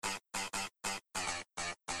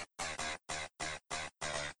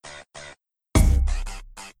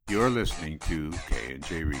You're listening to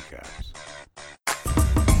K&J Recaps.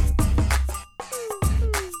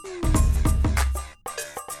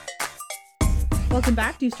 Welcome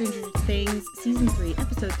back to Stranger Things Season 3,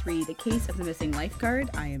 Episode 3, The Case of the Missing Lifeguard.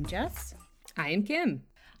 I am Jess. I am Kim.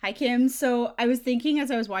 Hi, Kim. So I was thinking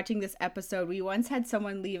as I was watching this episode, we once had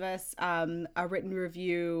someone leave us a written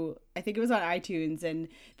review. I think it was on iTunes, and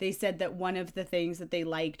they said that one of the things that they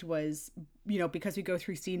liked was, you know, because we go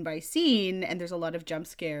through scene by scene and there's a lot of jump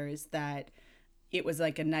scares, that it was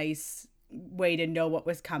like a nice way to know what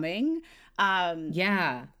was coming.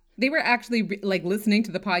 Yeah. They were actually like listening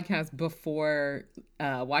to the podcast before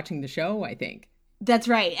watching the show, I think. That's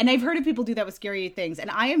right. And I've heard of people do that with scary things.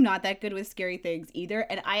 And I am not that good with scary things either.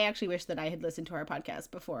 And I actually wish that I had listened to our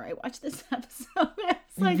podcast before I watched this episode. I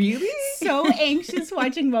was like, really? So anxious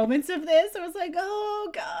watching moments of this. I was like,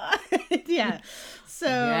 oh, God. Yeah. So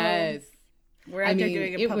yes. We're out there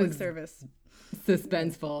doing a public service.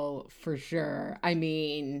 Suspenseful for sure. I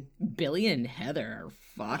mean, Billy and Heather are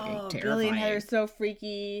fucking terrifying. Billy and Heather are so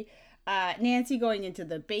freaky. Nancy going into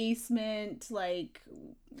the basement, like...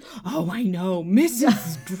 Oh, I know.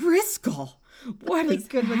 Mrs. Driscoll. What has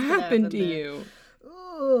happened to you?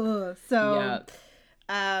 Ooh. So,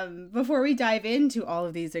 before we dive into all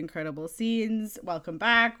of these incredible scenes, welcome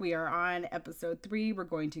back. We are on episode 3. We're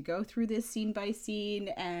going to go through this scene by scene.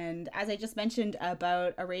 And as I just mentioned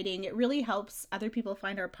about a rating, it really helps other people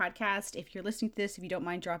find our podcast. If you're listening to this, if you don't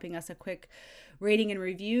mind dropping us a quick rating and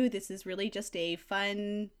review, this is really just a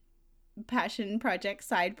fun passion project,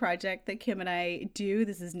 side project that Kim and I do.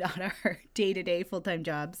 This is not our day-to-day full-time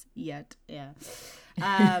jobs yet. Yeah.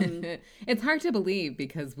 It's hard to believe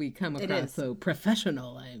because we come across so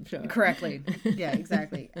professional, I'm sure. Correctly. Yeah,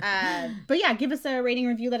 exactly. But yeah, give us a rating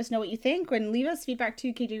review. Let us know what you think, and leave us feedback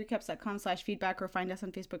to kjrecaps.com/feedback, or find us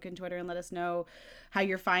on Facebook and Twitter and let us know how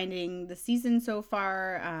you're finding the season so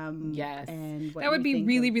far. Yes. And what that would be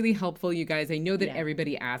really, really helpful, you guys. I know that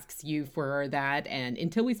everybody asks you for that, and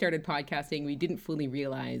until we started podcasting, we didn't fully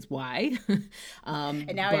realize why.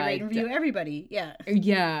 And now I rate and review everybody. Yeah.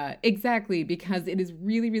 Yeah, exactly, because it is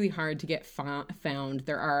really, really hard to get found.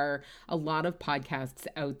 There are a lot of podcasts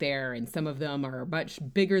out there, and some of them are much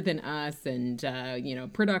bigger than us, and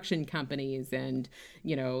production companies, and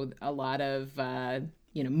a lot of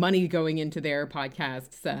money going into their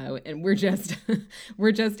podcasts, and we're just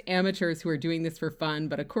we're just amateurs who are doing this for fun.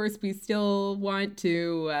 But of course, we still want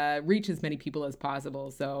to reach as many people as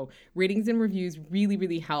possible. So ratings and reviews really,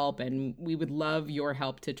 really help, and we would love your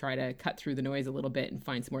help to try to cut through the noise a little bit and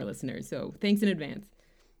find some more listeners. So thanks in advance.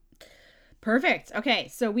 Perfect. Okay,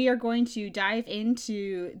 so we are going to dive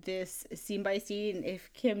into this scene by scene.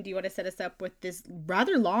 If Kim, do you want to set us up with this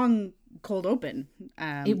rather long cold open?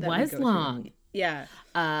 It was long. Yeah.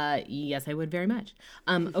 Yes, I would very much.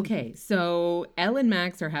 Okay, so Elle and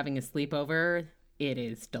Max are having a sleepover. It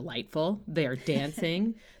is delightful. They're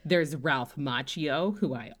dancing. There's Ralph Macchio,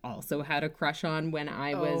 who I also had a crush on when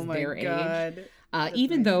I was their age.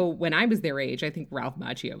 Even though when I was their age, I think Ralph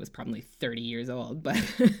Macchio was probably 30 years old. But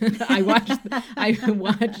I watched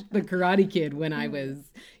The Karate Kid when I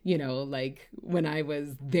was, when I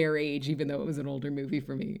was their age, even though it was an older movie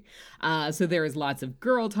for me. So there is lots of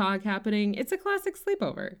girl talk happening. It's a classic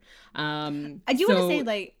sleepover. I do want to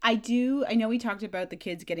say, I know we talked about the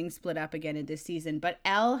kids getting split up again in this season, but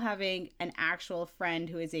Elle having an actual friend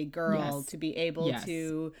who is a girl to be able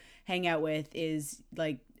to hang out with is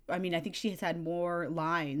I think she has had more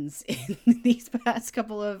lines in these past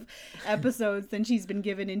couple of episodes than she's been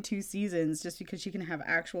given in 2 seasons, just because she can have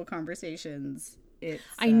actual conversations.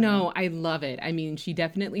 I know. I love it. I mean, she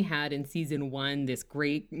definitely had in season 1 this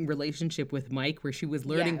great relationship with Mike where she was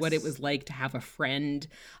learning what it was like to have a friend.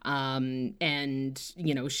 And,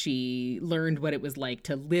 she learned what it was like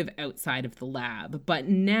to live outside of the lab. But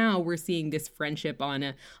now we're seeing this friendship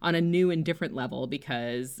on a new and different level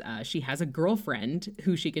because she has a girlfriend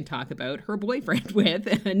who she can talk about her boyfriend with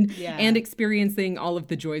and experiencing all of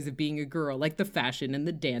the joys of being a girl, like the fashion and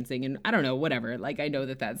the dancing and I don't know, whatever. I know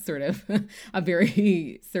that that's sort of a very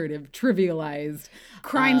sort of trivialized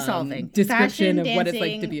crime solving description of what it's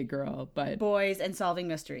like to be a girl, but boys and solving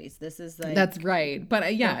mysteries. This is that's right. But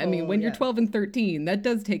when you're 12 and 13, that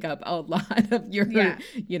does take up a lot of your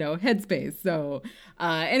headspace. So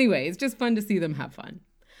anyway, it's just fun to see them have fun.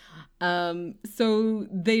 So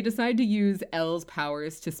they decide to use Elle's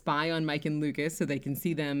powers to spy on Mike and Lucas so they can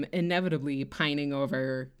see them inevitably pining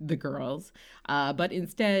over the girls. But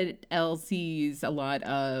instead, Elle sees a lot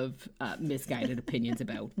of misguided opinions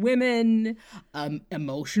about women,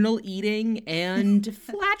 emotional eating, and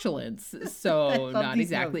flatulence. So not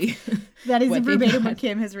exactly. That is verbatim what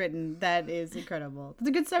Kim has written. That is incredible. It's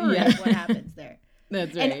a good summary of what happens there.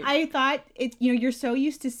 That's right. And I thought you're so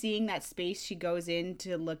used to seeing that space she goes in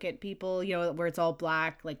to look at people, where it's all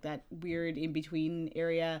black, like that weird in-between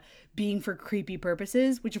area being for creepy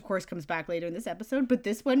purposes, which of course comes back later in this episode. But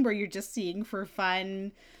this one where you're just seeing for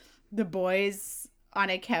fun the boys on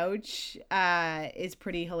a couch is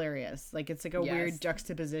pretty hilarious. Like it's like a weird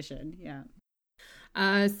juxtaposition.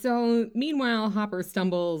 Yeah. So meanwhile, Hopper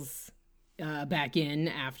stumbles back in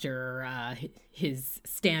after his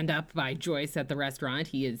stand-up by Joyce at the restaurant.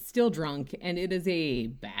 He is still drunk, and it is a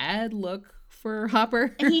bad look for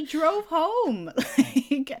Hopper. And he drove home.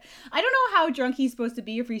 Like, I don't know how drunk he's supposed to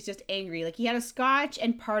be, if he's just angry. Like, he had a scotch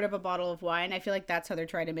and part of a bottle of wine. I feel like that's how they're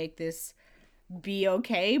trying to make this be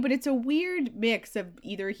okay, but it's a weird mix of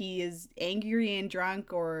either he is angry and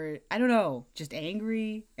drunk, or I don't know, just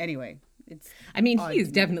angry. Anyway, he is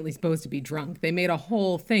definitely supposed to be drunk. They made a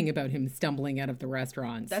whole thing about him stumbling out of the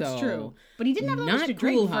restaurant. That's true. But he didn't have that much to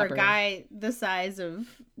drink for a guy the size of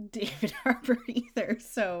David Harbour either.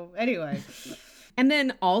 So anyway. And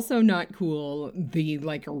then also not cool, the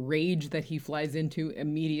rage that he flies into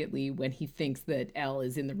immediately when he thinks that Elle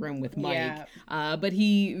is in the room with Mike. Yeah. But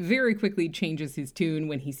he very quickly changes his tune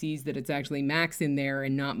when he sees that it's actually Max in there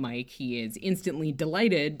and not Mike. He is instantly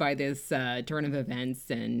delighted by this turn of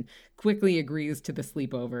events and quickly agrees to the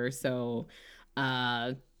sleepover. So,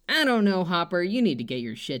 I don't know, Hopper, you need to get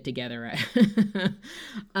your shit together.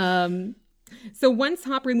 So once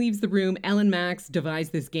Hopper leaves the room, Elle and Max devise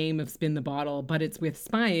this game of spin the bottle, but it's with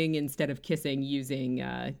spying instead of kissing using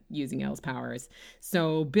Elle's powers.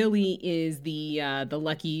 So Billy is the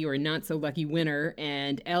lucky or not so lucky winner,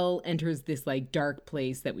 and Elle enters this dark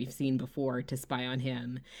place that we've seen before to spy on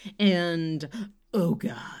him. And oh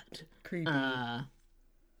god, creepy.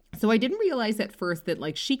 So I didn't realize at first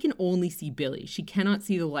that she can only see Billy. She cannot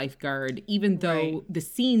see the lifeguard, even though the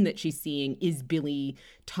scene that she's seeing is Billy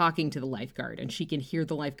talking to the lifeguard, and she can hear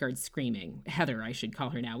the lifeguard screaming. Heather, I should call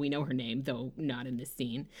her now. We know her name, though not in this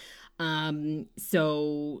scene.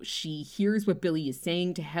 So she hears what Billy is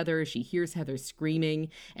saying to Heather. She hears Heather screaming.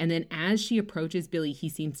 And then as she approaches Billy, he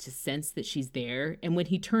seems to sense that she's there. And when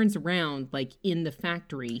he turns around, in the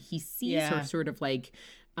factory, he sees her sort of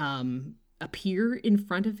appear in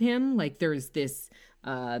front of him. There's this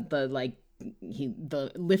the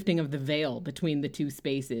lifting of the veil between the two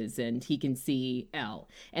spaces, and he can see Elle,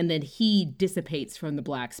 and then he dissipates from the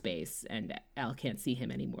black space and Elle can't see him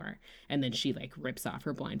anymore, and then she rips off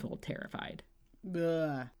her blindfold, terrified.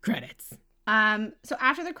 Ugh. Credits. So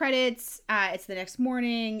after the credits, it's the next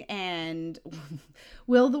morning, and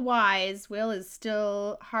Will is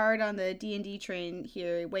still hard on the D&D train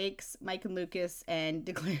here. He wakes Mike and Lucas and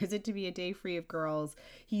declares it to be a day free of girls.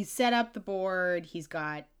 He's set up the board. He's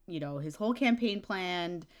got, his whole campaign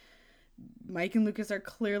planned. Mike and Lucas are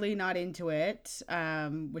clearly not into it,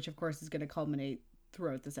 which of course is going to culminate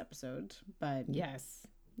throughout this episode. But yes,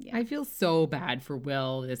 yeah. I feel so bad for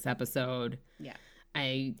Will this episode. Yeah.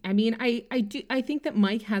 I think that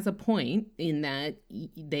Mike has a point in that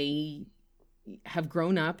they have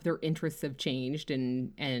grown up, their interests have changed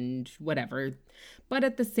and whatever. But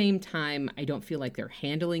at the same time, I don't feel like they're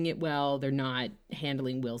handling it well. They're not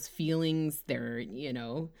handling Will's feelings. They're,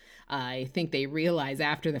 I think they realize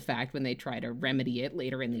after the fact when they try to remedy it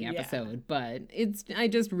later in the episode. Yeah. But I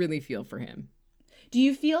just really feel for him. Do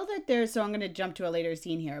you feel that so I'm going to jump to a later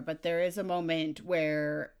scene here, but there is a moment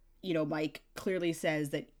where Mike clearly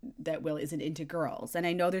says that Will isn't into girls. And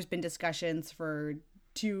I know there's been discussions for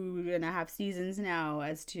 2.5 seasons now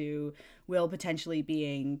as to Will potentially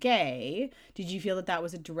being gay. Did you feel that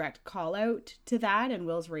was a direct call out to that and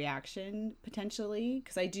Will's reaction potentially?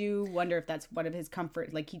 Because I do wonder if that's one of his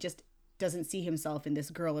comfort. He just doesn't see himself in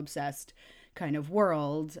this girl obsessed kind of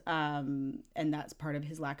world. And that's part of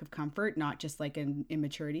his lack of comfort, not just an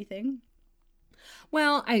immaturity thing.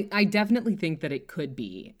 Well, I definitely think that it could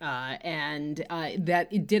be, and that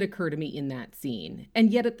it did occur to me in that scene.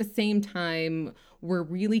 And yet at the same time, we're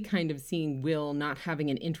really kind of seeing Will not having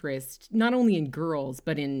an interest, not only in girls,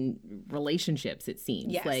 but in relationships, it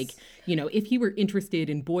seems. Yes. If he were interested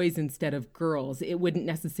in boys instead of girls, it wouldn't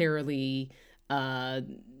necessarily...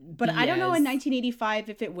 But I don't know in 1985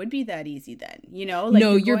 if it would be that easy then, no,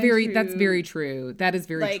 that's very true. That is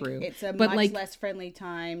very true. It's a much less friendly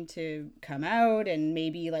time to come out, and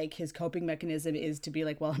maybe his coping mechanism is to be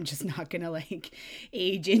well, I'm just not going to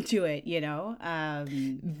age into it,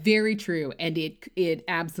 Very true. And it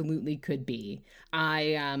absolutely could be.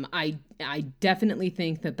 I definitely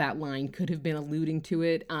think that line could have been alluding to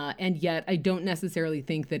it. And yet I don't necessarily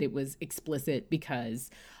think that it was explicit because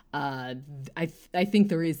I think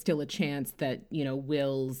there is still a chance that, you know,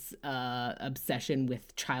 Will's obsession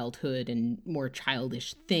with childhood and more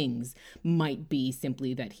childish things might be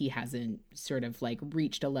simply that he hasn't sort of like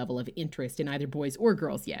reached a level of interest in either boys or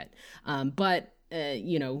girls yet. But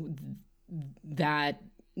you know, that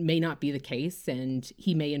may not be the case, and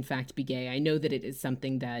he may in fact be gay. I know that it is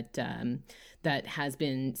something that that has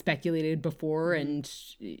been speculated before, and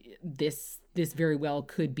this very well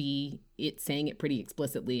could be it saying it pretty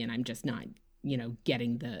explicitly, and I'm just not, you know,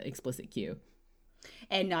 getting the explicit cue.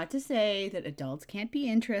 And not to say that adults can't be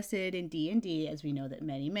interested in D&D, as we know that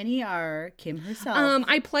many are. Kim herself.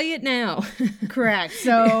 I play it now. Correct.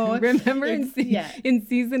 So remember in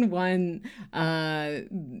season 1,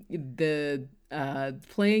 the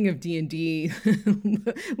playing of D&D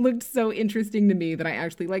looked so interesting to me that I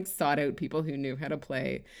actually like sought out people who knew how to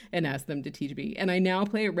play and asked them to teach me. And I now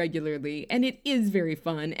play it regularly, and it is very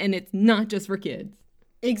fun, and it's not just for kids.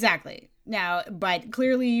 Exactly. Now, but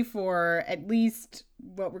clearly for at least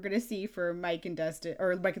what we're going to see for Mike and Dustin,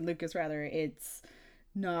 or Mike and Lucas rather, it's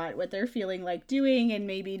not what they're feeling like doing, and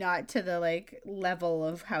maybe not to the like level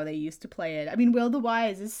of how they used to play it. I mean, Will the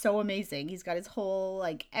Wise is so amazing. He's got his whole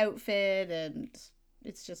like outfit, and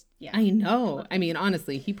it's just, yeah. I know. I mean,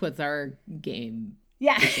 honestly, he puts our game.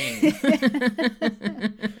 Yeah.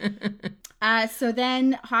 So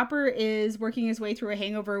then Hopper is working his way through a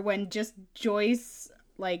hangover when just Joyce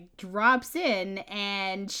like drops in,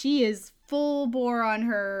 and she is full bore on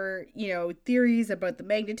her, you know, theories about the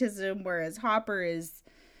magnetism, whereas Hopper is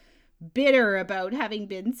bitter about having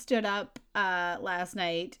been stood up last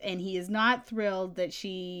night, and he is not thrilled that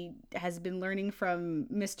she has been learning from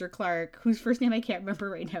Mr. Clark, whose first name I can't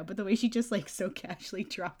remember right now, but the way she just like so casually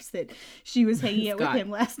drops that she was hanging out with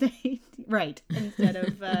him last night, right, instead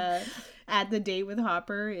of at the date with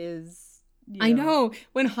Hopper is, you know, I know,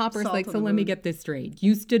 when Hopper's like, so let me get this straight.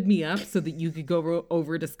 You stood me up so that you could go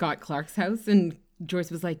over to Scott Clark's house? And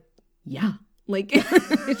Joyce was like, yeah. Like,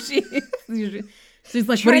 she's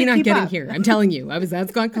like, what are you not getting here? I'm telling you, I was at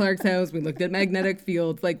Scott Clark's house. We looked at magnetic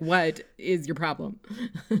fields. Like, what is your problem?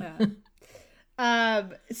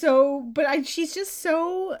 She's just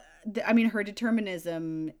so, I mean, her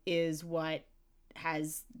determinism is what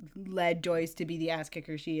has led Joyce to be the ass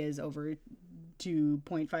kicker she is over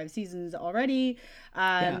 2.5 seasons already.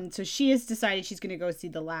 So she has decided she's going to go see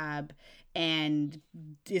the lab and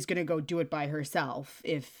is going to go do it by herself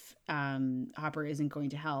if Hopper isn't going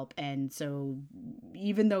to help. And so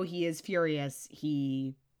even though he is furious,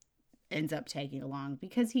 he ends up tagging along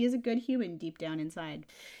because he is a good human deep down inside.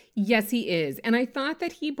 Yes, he is. And I thought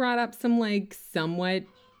that he brought up some like somewhat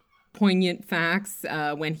poignant facts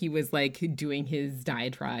when he was like doing his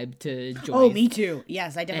diatribe to Joyce. Oh, me too.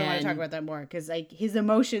 Yes, I definitely want to talk about that more, because like his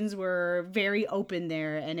emotions were very open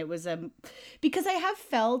there, and it was because I have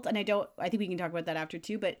felt, and I think we can talk about that after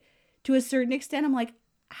too, but to a certain extent I'm like,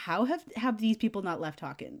 how have these people not left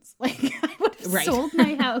Hawkins? Like, I would have sold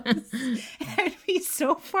my house. I'd be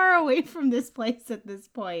so far away from this place at this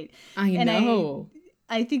point. I know.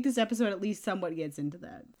 I think this episode at least somewhat gets into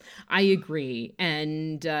that. I agree.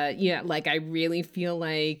 And like I really feel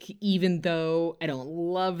like even though I don't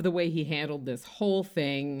love the way he handled this whole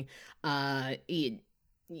thing, I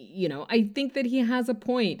think that he has a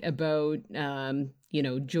point about,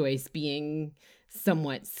 Joyce being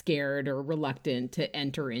somewhat scared or reluctant to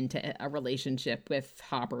enter into a relationship with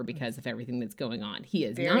Hopper because of everything that's going on. He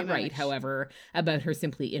is not right, however, about her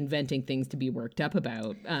simply inventing things to be worked up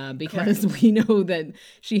about, because we know that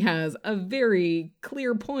she has a very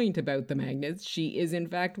clear point about the magnets. She is in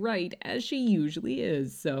fact right, as she usually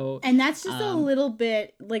is. So, and that's just a little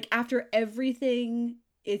bit like, after everything,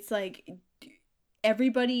 it's like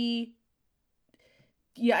everybody.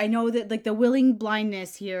 Yeah, I know that like the willing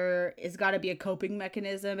blindness here has got to be a coping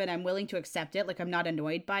mechanism, and I'm willing to accept it. Like, I'm not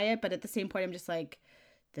annoyed by it, but at the same point, I'm just like,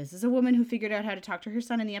 this is a woman who figured out how to talk to her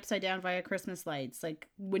son in the Upside Down via Christmas lights. Like,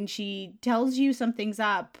 when she tells you something's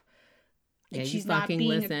up, she's not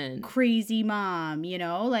being a crazy mom, you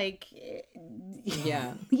know? Like,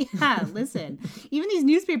 yeah, listen. Even these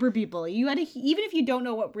newspaper people, even if you don't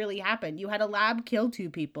know what really happened, you had a lab kill 2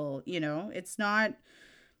 people. You know, it's not.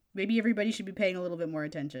 Maybe everybody should be paying a little bit more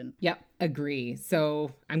attention. Yep, agree.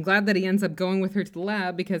 So I'm glad that he ends up going with her to the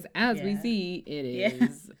lab, because as we see, it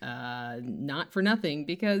is not for nothing,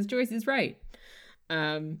 because Joyce is right.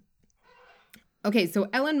 Okay, so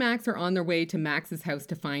Elle and Max are on their way to Max's house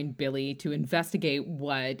to find Billy to investigate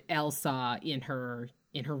what Elle saw in her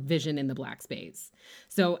vision in the black space.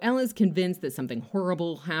 So Elle is convinced that something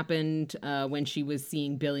horrible happened when she was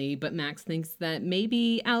seeing Billy, but Max thinks that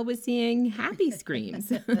maybe Elle was seeing happy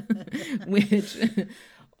screams, which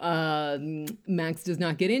Max does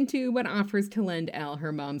not get into, but offers to lend Elle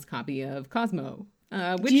her mom's copy of Cosmo.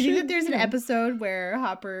 Do you think that there's an episode where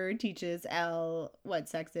Hopper teaches Elle what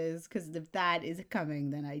sex is? Because if that is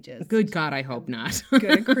coming, then I just... Good God, I hope not.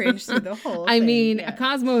 Gonna cringe through the whole thing. I mean,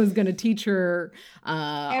 Cosmo is going to teach her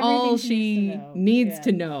all she needs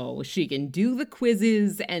to know. She can do the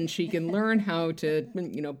quizzes and she can learn how to,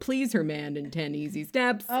 please her man in 10 easy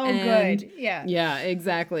steps. Oh, good. Yeah. Yeah,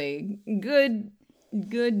 exactly. Good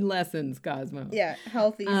lessons, Cosmo. Yeah,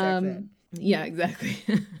 healthy sex ed. Yeah, exactly.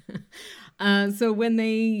 So when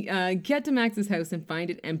they get to Max's house and find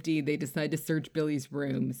it empty, they decide to search Billy's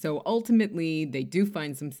room. So ultimately, they do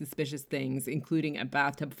find some suspicious things, including a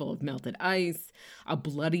bathtub full of melted ice, a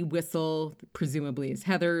bloody whistle, presumably is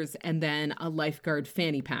Heather's, and then a lifeguard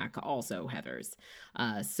fanny pack, also Heather's.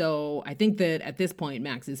 So I think that at this point,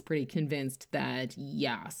 Max is pretty convinced that,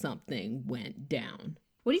 something went down.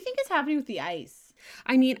 What do you think is happening with the ice?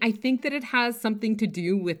 I mean, I think that it has something to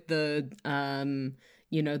do with the...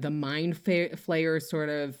 the mind flayer sort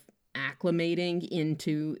of acclimating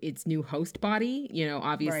into its new host body.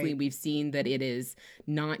 Obviously we've seen that it is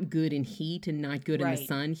not good in heat and not good in the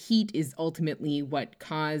sun. Heat is ultimately what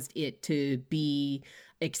caused it to be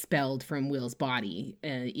expelled from Will's body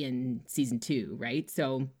in season 2, right?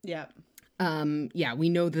 So we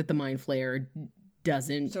know that the mind flayer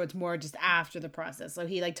doesn't. So it's more just after the process. So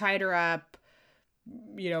he tied her up,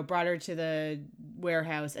 brought her to the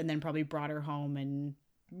warehouse and then probably brought her home and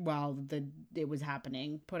while it was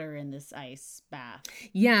happening, put her in this ice bath.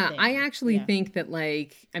 Yeah, thing. I actually think that I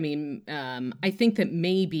think that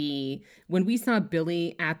maybe when we saw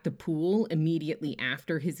Billy at the pool immediately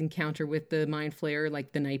after his encounter with the mind flayer,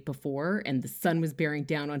 the night before, and the sun was bearing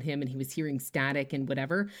down on him and he was hearing static and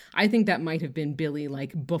whatever, I think that might have been Billy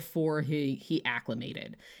before he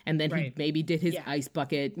acclimated. And then he maybe did his ice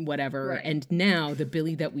bucket, whatever. Right. And now the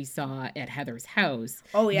Billy that we saw at Heather's house,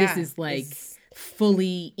 this is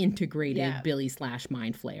fully integrated Billy /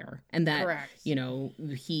 mind flayer, and that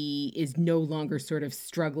he is no longer sort of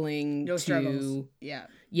struggling struggling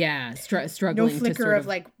no flicker of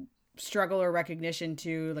struggle or recognition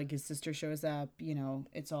to his sister shows up,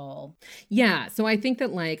 it's all so I think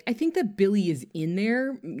that Billy is in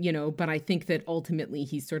there, but I think that ultimately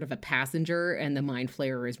he's sort of a passenger and the mind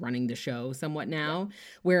flayer is running the show somewhat now,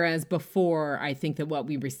 whereas before I think that what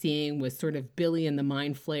we were seeing was sort of Billy and the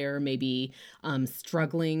mind flayer maybe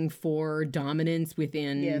struggling for dominance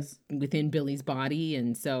within Billy's body,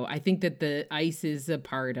 and so I think that the ice is a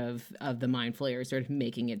part of the mind flayer sort of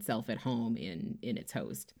making itself at home in its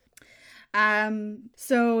host.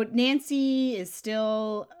 So Nancy is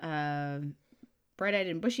still bright-eyed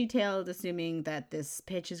and bushy-tailed, assuming that this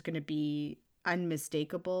pitch is going to be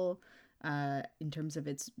unmistakable in terms of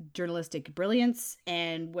its journalistic brilliance.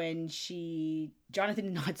 And when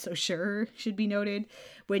Jonathan, not so sure, should be noted,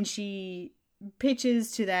 when she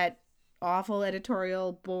pitches to that awful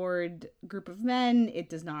editorial board group of men, it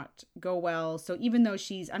does not go well. So even though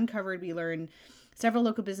she's uncovered, we learn several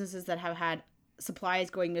local businesses that have had supplies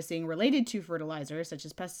going missing related to fertilizer, such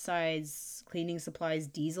as pesticides, cleaning supplies,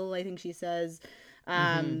 diesel, I think she says.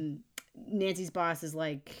 Nancy's boss is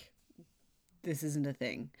this isn't a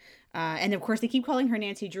thing. And of course they keep calling her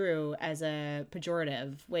Nancy Drew as a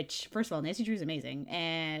pejorative, which, first of all, Nancy Drew is amazing.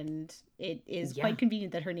 And it is quite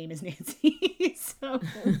convenient that her name is Nancy. So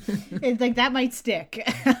it's that might stick.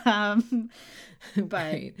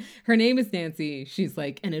 But her name is Nancy. She's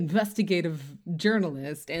an investigative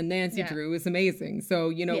journalist, and Nancy Drew is amazing. So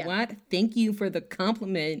you know what? Thank you for the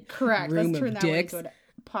compliment. Correct. Room Let's turn of that dicks. one into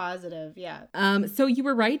a positive. Yeah. So you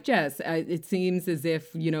were right, Jess. It seems as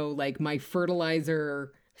if my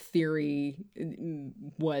fertilizer theory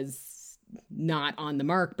was not on the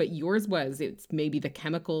mark, but yours was. It's maybe the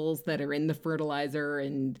chemicals that are in the fertilizer,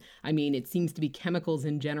 and I mean it seems to be chemicals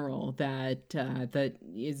in general that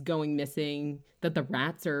is going missing, that the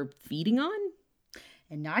rats are feeding on.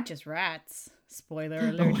 And not just rats. Spoiler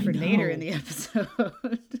alert for later in the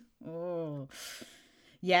episode.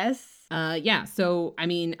 Yes. So, I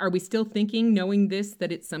mean, are we still thinking, knowing this,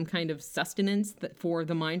 that it's some kind of sustenance for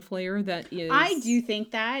the mind flayer that is... I do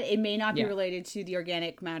think that. It may not be related to the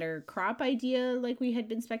organic matter crop idea like we had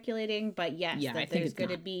been speculating, but yes, that there's going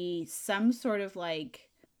to be some sort of I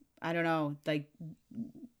don't know,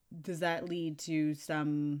 does that lead to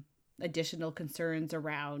some additional concerns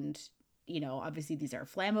around... obviously these are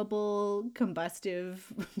flammable, combustive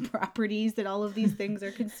properties that all of these things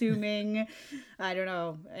are consuming. I don't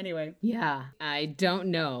know. Anyway. Yeah, I don't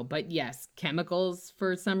know. But yes, chemicals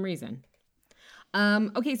for some reason.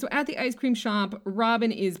 Okay, so at the ice cream shop,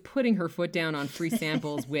 Robin is putting her foot down on free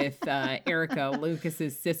samples with Erica,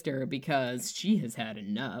 Lucas's sister, because she has had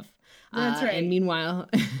enough. That's right. And meanwhile,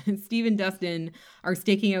 Steve and Dustin are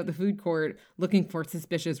staking out the food court looking for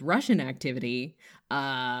suspicious Russian activity.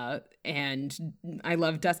 And I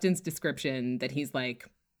love Dustin's description that he's like,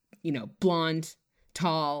 blonde,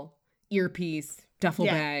 tall, earpiece, duffel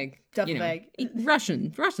bag. Duffel bag.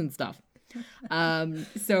 Russian stuff.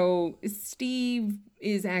 So Steve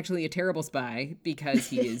is actually a terrible spy because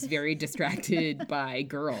he is very distracted by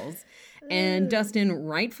girls. And Dustin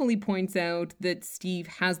rightfully points out that Steve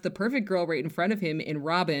has the perfect girl right in front of him in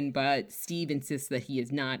Robin, but Steve insists that he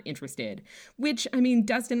is not interested. Which,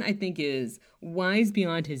 Dustin, I think, is wise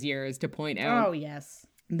beyond his years to point out. Oh, yes.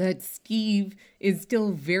 That Steve is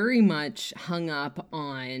still very much hung up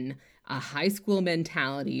on a high school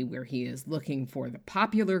mentality where he is looking for the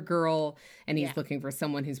popular girl and he's looking for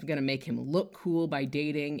someone who's going to make him look cool by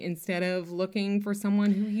dating instead of looking for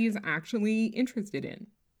someone who he's actually interested in.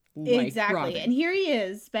 Like exactly. Robin. And here he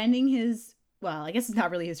is spending his, well, I guess it's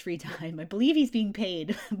not really his free time. I believe he's being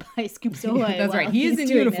paid by Scoops Ahoy. That's right. He is in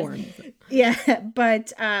uniform. Yeah.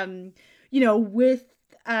 But, with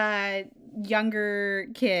younger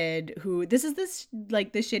kid who this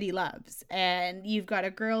the shit he loves, and you've got a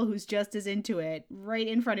girl who's just as into it right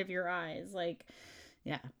in front of your eyes.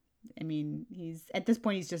 He's at this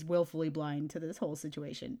point he's just willfully blind to this whole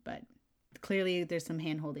situation, but clearly there's some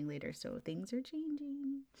hand holding later, so things are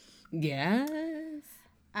changing. Yes.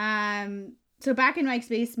 So back in Mike's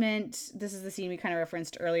basement, this is the scene we kind of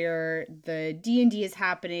referenced earlier. The D&D is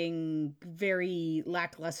happening very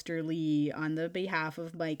lacklusterly on the behalf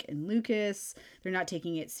of Mike and Lucas. They're not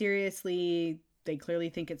taking it seriously. They clearly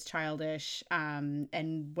think it's childish.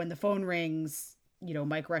 And when the phone rings,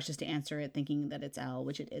 Mike rushes to answer it thinking that it's Elle,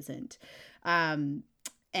 which it isn't. And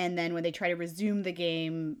then when they try to resume the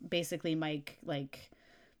game, basically Mike,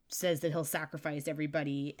 says that he'll sacrifice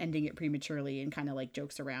everybody, ending it prematurely, and kind of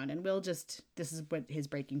jokes around. And this is what his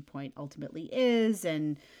breaking point ultimately is.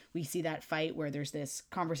 And we see that fight where there's this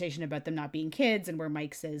conversation about them not being kids, and where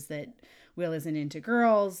Mike says that Will isn't into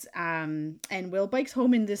girls. And Will bikes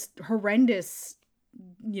home in this horrendous,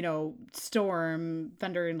 storm,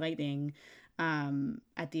 thunder and lightning,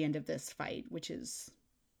 at the end of this fight, which is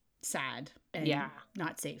sad and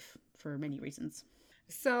not safe for many reasons.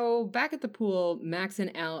 So back at the pool, Max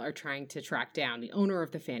and Elle are trying to track down the owner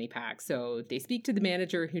of the fanny pack. So they speak to the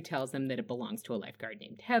manager, who tells them that it belongs to a lifeguard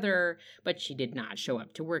named Heather, but she did not show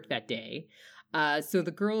up to work that day. So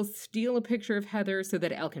the girls steal a picture of Heather so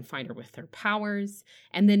that Elle can find her with her powers.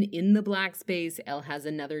 And then in the black space, Elle has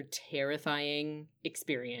another terrifying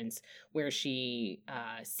experience where she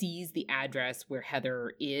sees the address where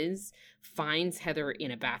Heather is, finds Heather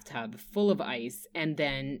in a bathtub full of ice, and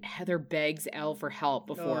then Heather begs Elle for help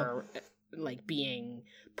before being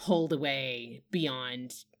pulled away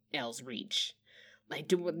beyond Elle's reach.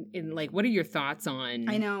 What are your thoughts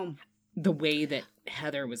on the way that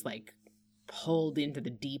Heather was pulled into the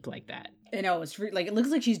deep like that? I know, it's it looks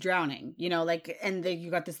like she's drowning, and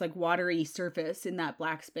you got this watery surface in that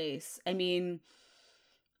black space.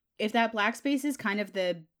 If that black space is kind of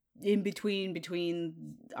the in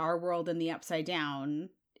between our world and the Upside Down,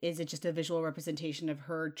 is it just a visual representation of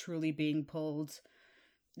her truly being pulled,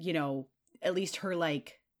 at least her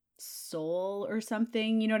soul or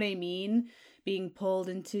something, you know what I mean? Being pulled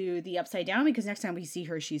into the Upside Down, because next time we see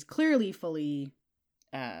her, she's clearly fully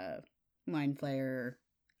Mind Flayer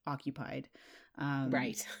occupied,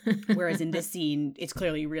 right? Whereas in this scene, it's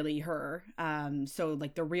clearly really her. So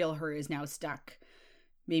the real her is now stuck,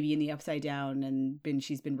 maybe in the Upside Down, and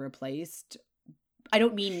she's been replaced. I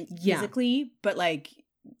don't mean physically, but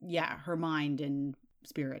her mind and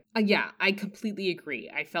spirit. I completely agree.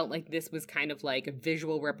 I felt like this was kind of a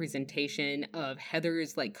visual representation of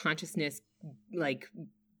Heather's consciousness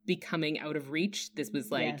becoming out of reach. This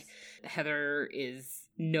was Heather is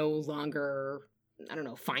no longer,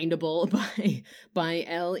 findable by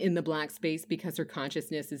Elle in the black space because her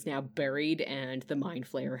consciousness is now buried and the Mind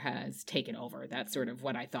Flayer has taken over. That's sort of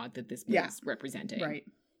what I thought that this was representing. Right.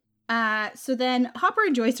 So then Hopper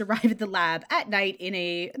and Joyce arrive at the lab at night in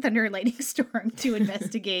a thunder and lightning storm to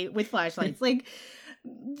investigate with flashlights.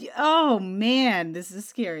 Oh man, this is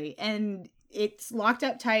scary. And it's locked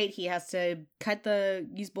up tight. He has to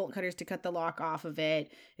use bolt cutters to cut the lock off of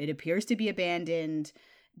it. It appears to be abandoned.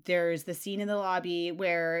 There's the scene in the lobby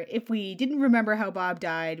where, if we didn't remember how Bob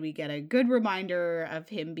died, we get a good reminder of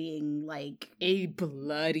him being a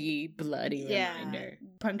bloody reminder.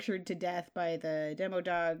 Punctured to death by the demo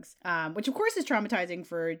dogs, which of course is traumatizing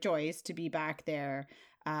for Joyce to be back there.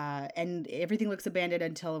 And everything looks abandoned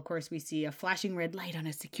until, of course, we see a flashing red light on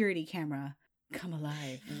a security camera come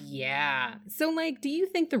alive. Yeah. So, like, do you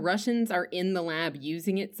think the Russians are in the lab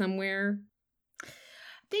using it somewhere?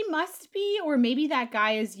 They must be, or maybe that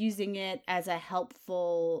guy is using it as a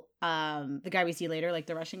helpful, the guy we see later, like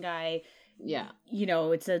the Russian guy. Yeah. You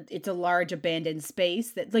know, it's a large abandoned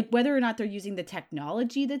space that, like, whether or not they're using the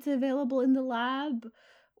technology that's available in the lab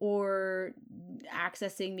or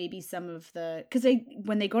accessing maybe some of the, because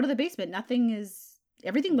when they go to the basement,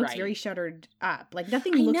 everything looks very shuttered up. Like,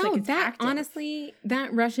 nothing looks like it's active. Honestly,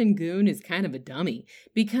 that Russian goon is kind of a dummy.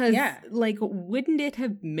 Because, like, wouldn't it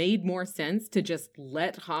have made more sense to just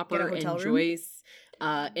let Hopper and Joyce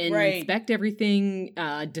inspect everything,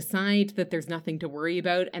 decide that there's nothing to worry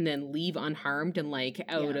about, and then leave unharmed and, like,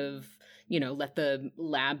 out of, you know, let the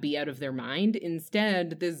lab be out of their mind?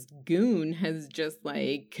 Instead, this goon has just,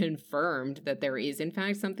 like, confirmed that there is, in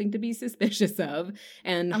fact, something to be suspicious of.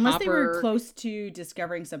 And unless they were close to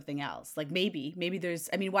discovering something else. Like, maybe there's,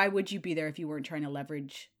 I mean, why would you be there if you weren't trying to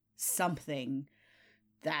leverage something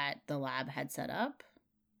that the lab had set up?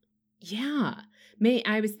 Yeah.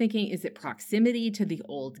 I was thinking, is it proximity to the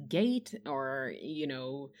old gate? Or, you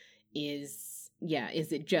know, is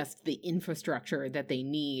it just the infrastructure that they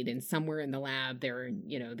need, and somewhere in the lab they're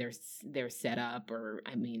set up? Or,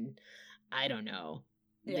 I mean, I don't know.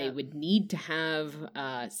 Yeah. They would need to have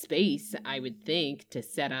space, I would think, to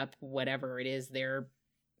set up whatever it is they're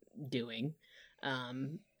doing.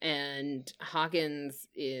 And Hawkins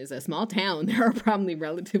is a small town. There are probably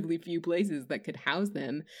relatively few places that could house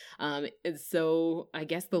them. So I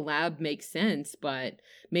guess the lab makes sense, but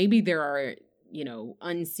maybe there are, you know,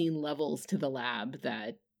 unseen levels to the lab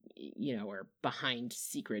that, you know, are behind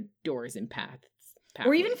secret doors and paths.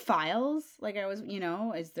 Or even files. Like,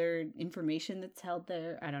 is there information that's held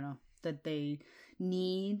there? I don't know, that they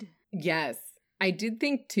need. Yes. I did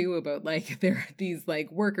think, too, about, like, there are these,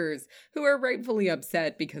 like, workers who are rightfully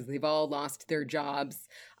upset because they've all lost their jobs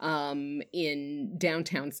in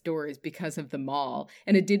downtown stores because of the mall.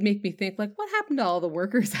 And it did make me think, like, what happened to all the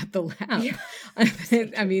workers at the lab? Yeah.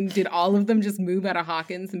 I mean, did all of them just move out of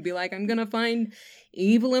Hawkins and be like, I'm going to find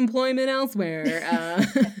evil employment elsewhere?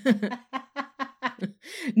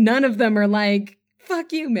 None of them are like,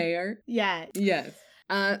 fuck you, Mayor. Yeah. Yes.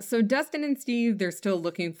 So Dustin and Steve, they're still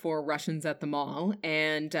looking for Russians at the mall,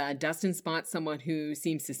 and Dustin spots someone who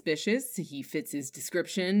seems suspicious. He fits his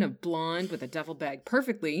description of blonde with a duffel bag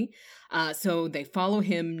perfectly. So they follow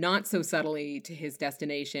him not so subtly to his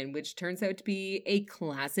destination, which turns out to be a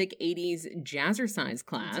classic 80s jazzercise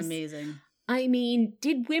class. It's amazing. I mean,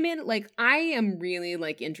 did women, like, I am really,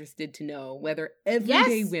 like, interested to know whether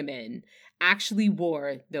everyday women actually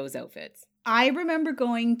wore those outfits. I remember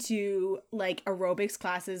going to, like, aerobics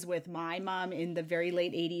classes with my mom in the very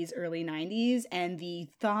late 80s, early 90s, and the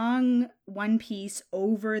thong one piece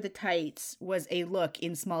over the tights was a look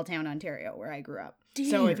in small town Ontario where I grew up.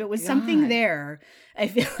 So if it was something there, I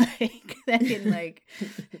feel like that in, like,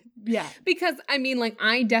 yeah. Because, I mean, like,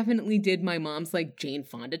 I definitely did my mom's, like, Jane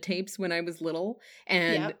Fonda tapes when I was little,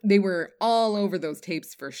 and they were all over those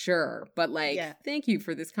tapes for sure. But, like, thank you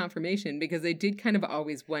for this confirmation, because I did kind of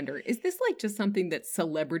always wonder, is this, like, just something that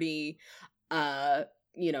celebrity,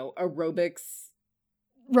 aerobics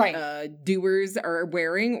doers are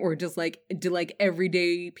wearing, or just, like, do, like,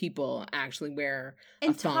 everyday people actually wear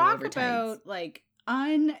a thong over tights? And talk about, like,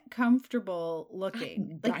 uncomfortable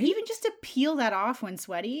looking. Like, even just to peel that off when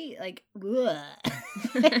sweaty, like, ugh.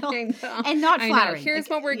 And not flattering. Here's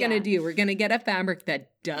what we're gonna do. We're gonna get a fabric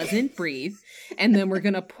that doesn't breathe, and then we're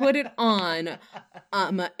gonna put it on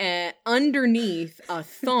underneath a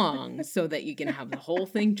thong so that you can have the whole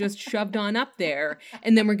thing just shoved on up there,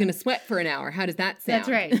 and then we're gonna sweat for an hour. How does that sound? That's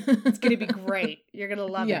right. It's gonna be great. You're gonna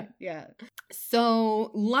love it. Yeah.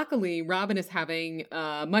 So luckily, Robin is having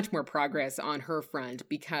much more progress on her front,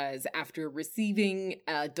 because after receiving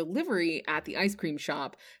a delivery at the ice cream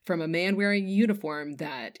shop from a man wearing a uniform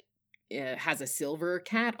that has a silver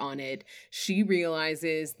cat on it, she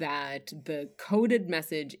realizes that the coded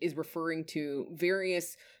message is referring to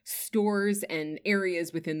various stores and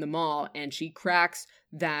areas within the mall, and she cracks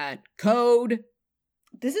that code.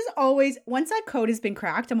 This is always, once that code has been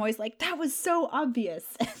cracked, I'm always like, that was so obvious.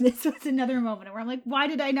 And this was another moment where I'm like, why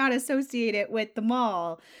did I not associate it with the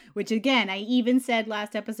mall? Which, again, I even said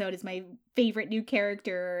last episode is my favorite new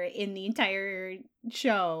character in the entire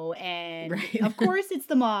show. And of course it's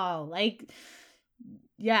the mall. Like,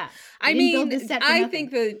 yeah. I mean, I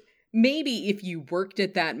think that maybe if you worked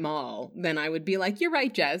at that mall, then I would be like, you're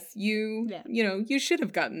right, Jess. You know, you should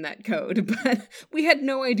have gotten that code. But we had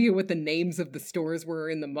no idea what the names of the stores were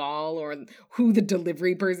in the mall or who the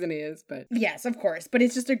delivery person is. But yes, of course. But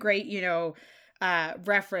it's just a great, you know,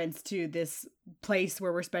 reference to this place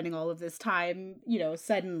where we're spending all of this time, you know,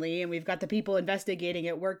 suddenly, and we've got the people investigating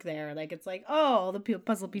at work there. Like, it's like, oh, the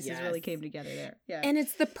puzzle pieces really came together there. Yeah. And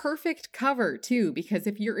it's the perfect cover too, because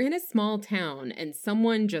if you're in a small town and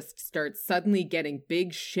someone just starts suddenly getting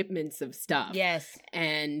big shipments of stuff, yes,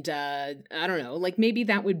 and I don't know, like maybe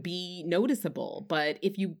that would be noticeable. But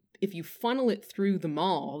if you funnel it through the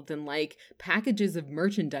mall, then like packages of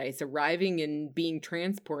merchandise arriving and being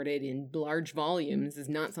transported in large volumes is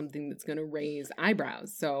not something that's going to raise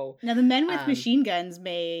eyebrows. So now the men with machine guns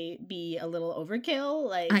may be a little overkill.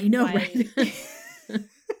 Like, I know, right?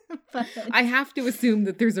 But I have to assume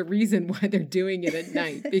that there's a reason why they're doing it at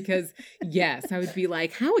night, because yes, I would be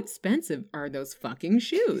like, how expensive are those fucking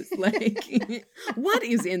shoes? Like, what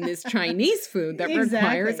is in this Chinese food that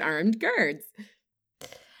requires armed guards?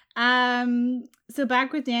 So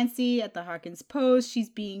back with Nancy at the Hawkins Post, she's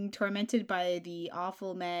being tormented by the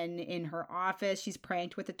awful men in her office. She's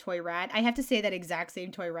pranked with a toy rat. I have to say that exact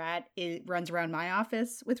same toy rat runs around my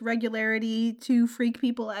office with regularity to freak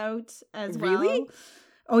people out as well. Really?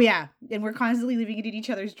 Oh yeah, and we're constantly leaving it in each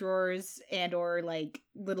other's drawers and or like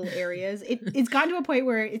little areas. It's gotten to a point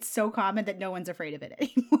where it's so common that no one's afraid of it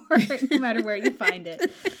anymore, no matter where you find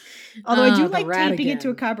it. Although I do like taping it to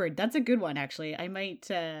a cupboard. That's a good one, actually. I might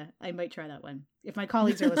try that one. If my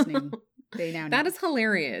colleagues are listening, they now know. That is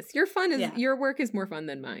hilarious. Your work is more fun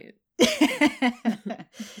than mine.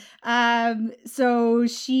 So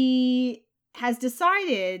she has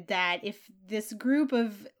decided that if this group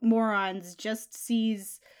of morons just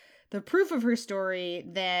sees the proof of her story,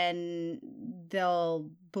 then they'll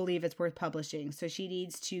believe it's worth publishing. So she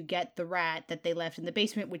needs to get the rat that they left in the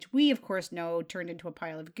basement, which we, of course, know turned into a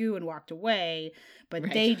pile of goo and walked away, but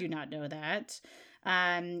they do not know that.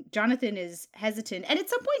 Jonathan is hesitant. And at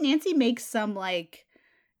some point, Nancy makes some, like,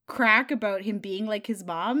 crack about him being like his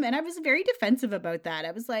mom, and I was very defensive about that.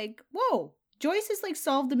 I was like, whoa, Joyce has like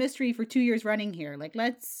solved the mystery for 2 years running here. Like,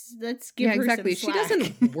 let's give her some slack. She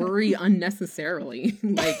doesn't worry unnecessarily.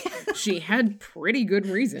 Like, she had pretty good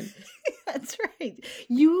reason. That's right.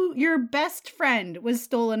 Your best friend was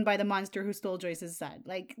stolen by the monster who stole Joyce's son.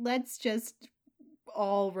 Like, let's just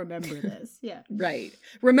all remember this. Yeah. Right.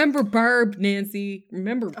 Remember Barb, Nancy.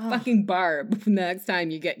 Remember fucking Barb next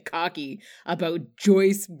time you get cocky about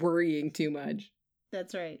Joyce worrying too much.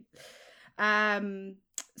 That's right.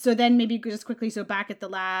 So then maybe just quickly, so back at the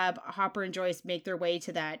lab, Hopper and Joyce make their way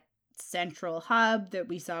to that central hub that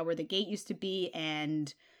we saw where the gate used to be,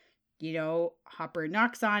 and, you know, Hopper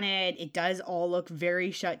knocks on it. It does all look very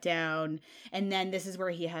shut down. And then this is where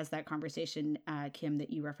he has that conversation, Kim,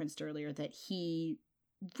 that you referenced earlier, that he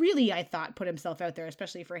really, I thought, put himself out there,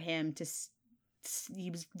 especially for him to... He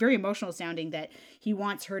was very emotional sounding that he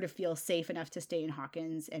wants her to feel safe enough to stay in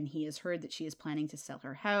Hawkins, and he has heard that she is planning to sell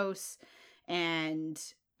her house, and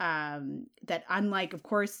that unlike, of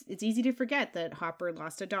course, it's easy to forget that Hopper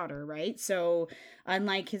lost a daughter, right? So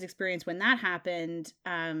unlike his experience when that happened,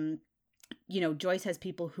 you know, Joyce has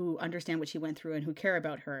people who understand what she went through and who care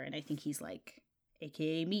about her, and I think he's like,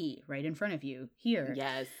 AKA me, right in front of you here.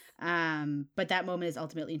 Yes. But that moment is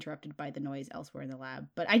ultimately interrupted by the noise elsewhere in the lab.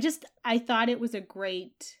 But I thought it was a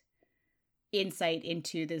great insight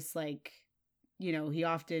into this, like, you know, he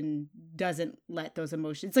often doesn't let those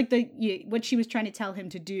emotions, like what she was trying to tell him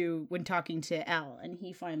to do when talking to Elle, and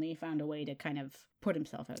he finally found a way to kind of put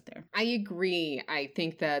himself out there. I agree. I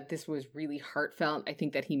think that this was really heartfelt. I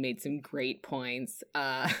think that he made some great points.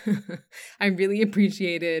 I really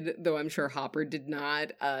appreciated, though I'm sure Hopper did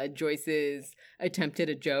not, Joyce's attempt at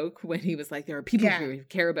a joke when he was like, there are people who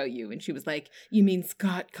care about you. And she was like, you mean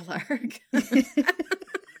Scott Clark?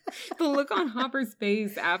 The look on Hopper's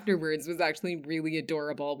face afterwards was actually really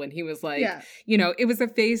adorable when he was like, you know, it was a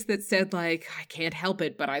face that said like, I can't help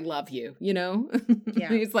it, but I love you, you know?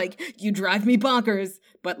 Yeah. It's like, you drive me bonkers,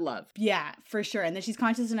 but love. Yeah, for sure. And that she's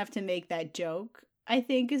conscious enough to make that joke, I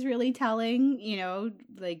think, is really telling, you know,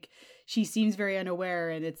 like she seems very unaware,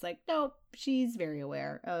 and it's like, nope, she's very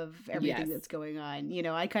aware of everything that's going on. You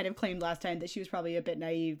know, I kind of claimed last time that she was probably a bit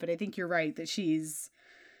naive, but I think you're right that she's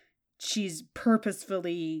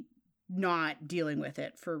purposefully not dealing with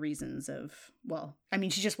it for reasons of, well, I mean,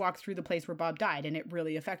 she just walked through the place where Bob died and it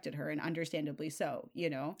really affected her, and understandably so, you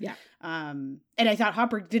know? Yeah. And I thought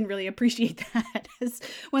Hopper didn't really appreciate that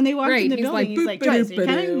when they walked in the building. He's like, Joyce, are you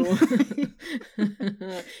kind of...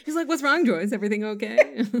 He's like, what's wrong, Joyce? Everything okay?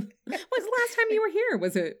 When's the last time you were here?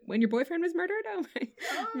 Was it when your boyfriend was murdered? Oh,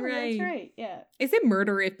 right. That's right, yeah. Is it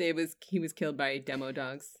murder if he was killed by demo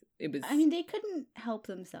dogs? It was. I mean, they couldn't help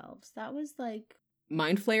themselves. That was like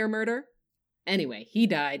Mind Flayer murder. Anyway, he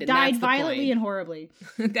died. And died that's violently and horribly.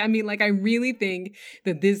 I mean, like, I really think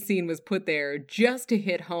that this scene was put there just to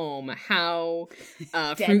hit home how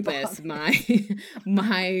fruitless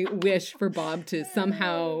my wish for Bob to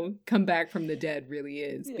somehow come back from the dead really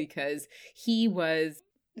is, because he was.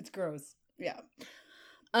 It's gross. Yeah.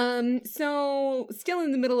 So still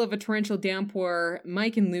in the middle of a torrential downpour,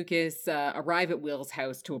 Mike and Lucas arrive at Will's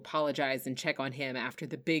house to apologize and check on him after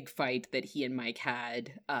the big fight that he and Mike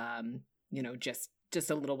had, just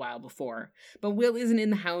a little while before. But Will isn't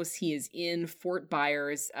in the house. He is in Fort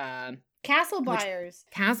Byers. Castle Byers.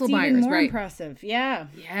 Castle it's Byers, even more right. impressive. Yeah.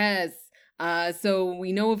 Yes. So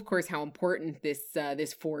we know, of course, how important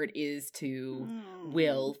this fort is to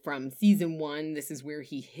Will from season 1. This is where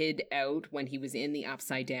he hid out when he was in the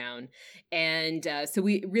Upside Down. And so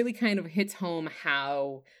we really kind of hits home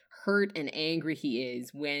how hurt and angry he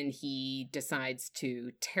is when he decides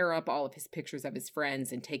to tear up all of his pictures of his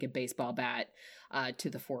friends and take a baseball bat to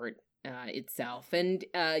the fort itself. And,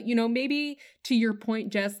 maybe to your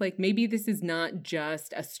point, Jess, like maybe this is not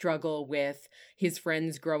just a struggle with his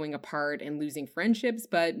friends growing apart and losing friendships,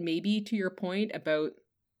 but maybe to your point about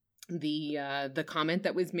the comment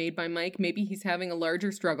that was made by Mike, maybe he's having a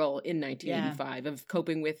larger struggle in 1985 of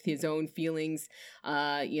coping with his own feelings.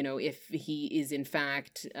 If he is in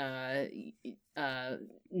fact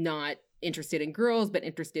not interested in girls, but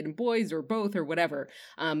interested in boys or both or whatever.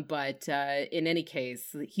 But in any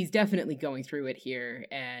case, he's definitely going through it here,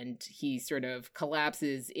 and he sort of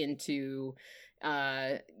collapses into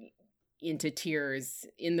tears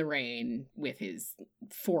in the rain with his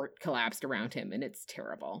fort collapsed around him, and it's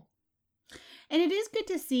terrible. And it is good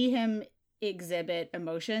to see him exhibit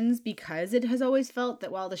emotions, because it has always felt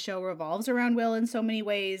that while the show revolves around Will in so many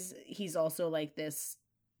ways, he's also like this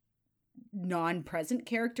non-present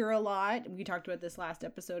character a lot. We talked about this last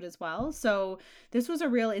episode as well. So this was a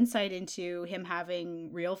real insight into him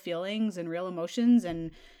having real feelings and real emotions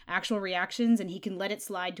and actual reactions, and he can let it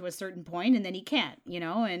slide to a certain point and then he can't,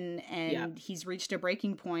 and he's reached a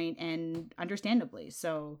breaking point, and understandably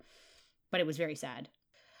so. But it was very sad.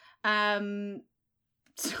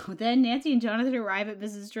 So then Nancy and Jonathan arrive at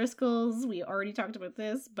Mrs. Driscoll's. We already talked about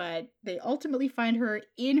this, but they ultimately find her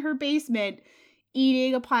in her basement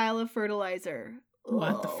eating a pile of fertilizer.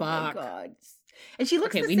 What the fuck? Oh my God. And she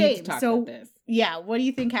looks the same. Need to talk about this. Yeah, what do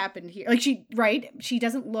you think happened here? Like she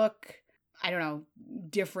doesn't look, I don't know,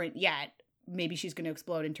 different yet. Maybe she's going to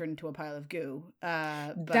explode and turn into a pile of goo.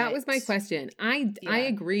 But that was my question. I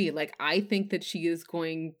agree. Like, I think that she is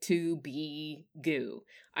going to be goo.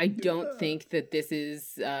 I don't think that this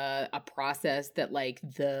is a process that like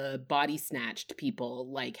the body snatched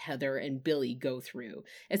people like Heather and Billy go through,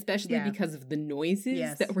 especially because of the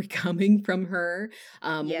noises that were coming from her,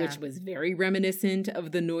 which was very reminiscent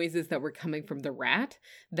of the noises that were coming from the rat.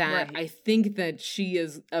 That I think that she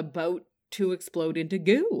is about to explode into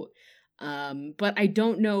goo. But I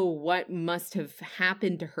don't know what must have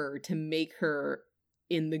happened to her to make her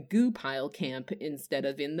in the goo pile camp instead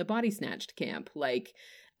of in the body snatched camp. Like,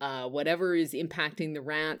 whatever is impacting the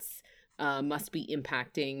rats must be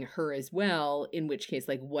impacting her as well, in which case,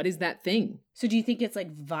 like, what is that thing? So do you think it's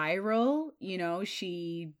like viral?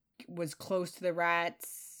 She was close to the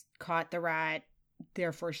rats, caught the rat,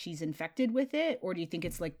 therefore she's infected with it? Or do you think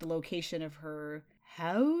it's like the location of her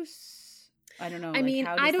house? I don't know. I mean,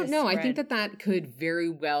 I don't know. I think that could very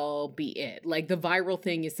well be it. Like, the viral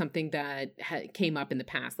thing is something that came up in the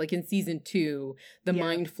past. Like, in season 2, the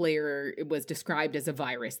Mind Flayer was described as a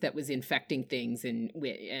virus that was infecting things. And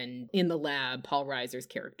in the lab, Paul Reiser's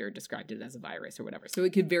character described it as a virus or whatever. So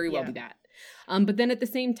it could very well be that. But then at the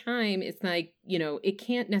same time, it's like, it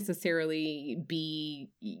can't necessarily be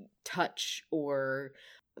touch or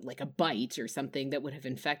like a bite or something that would have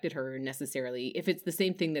infected her necessarily if it's the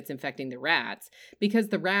same thing that's infecting the rats, because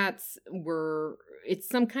the rats it's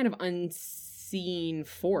some kind of unseen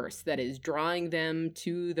force that is drawing them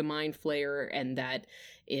to the Mind Flayer, and that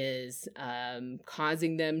is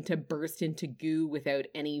causing them to burst into goo without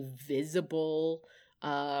any visible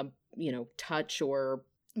touch or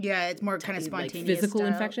it's more kind of spontaneous, like physical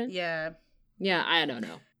style. Infection. Yeah, I don't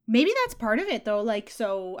know. Maybe that's part of it, though. Like,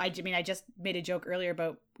 so I just made a joke earlier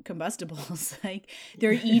about combustibles. Like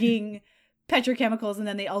they're eating petrochemicals, and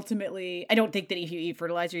then they ultimately, I don't think that if you eat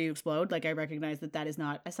fertilizer you explode. Like I recognize that that is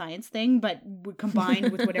not a science thing, but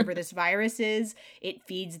combined with whatever this virus is, it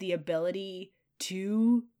feeds the ability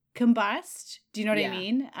to combust. Do you know what I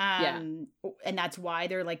mean? And that's why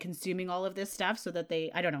they're like consuming all of this stuff so that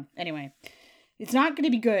they, I don't know. Anyway, it's not going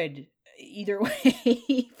to be good either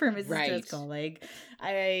way for Mrs. Driscoll. Like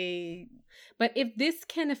But if this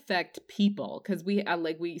can affect people, because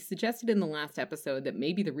we suggested in the last episode that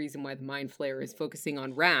maybe the reason why the Mind Flayer is focusing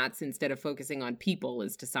on rats instead of focusing on people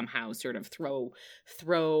is to somehow sort of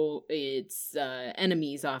throw its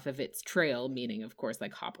enemies off of its trail, meaning of course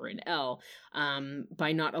like Hopper and Elle,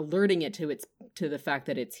 by not alerting it to the fact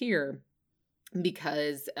that it's here,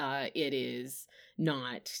 because it is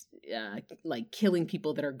not like killing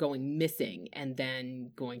people that are going missing and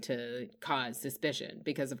then going to cause suspicion,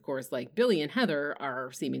 because of course like Billy and Heather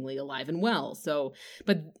are seemingly alive and well. So,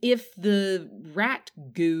 but if the rat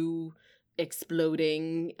goo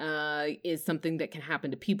exploding is something that can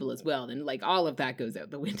happen to people as well, then like all of that goes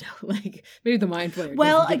out the window. Like maybe the Mind Flayer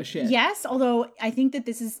doesn't give a shit. Yes, although I think that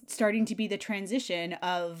this is starting to be the transition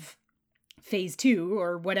of phase 2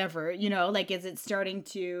 or whatever, you know, like is it starting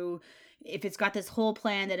to, if it's got this whole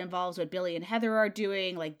plan that involves what Billy and Heather are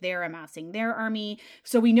doing, like they're amassing their army.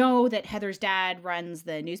 So we know that Heather's dad runs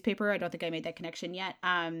the newspaper. I don't think I made that connection yet.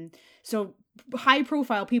 So high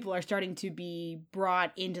profile people are starting to be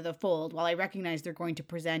brought into the fold, while I recognize they're going to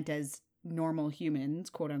present as normal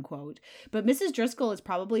humans, quote unquote. But Mrs. Driscoll is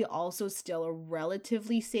probably also still a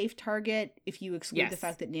relatively safe target if you exclude the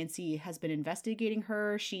fact that Nancy has been investigating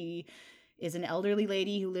her. She is an elderly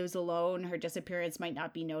lady who lives alone. Her disappearance might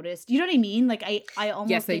not be noticed. You know what I mean? Like I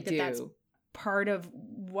almost think that that's part of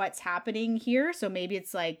what's happening here. So maybe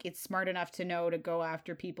it's like it's smart enough to know to go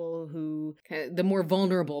after people who, the more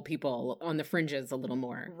vulnerable people on the fringes a little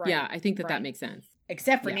more. Right. Yeah, I think that makes sense.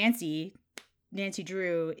 Except for Nancy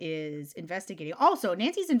Drew is investigating. Also,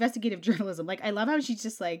 Nancy's investigative journalism. Like I love how she's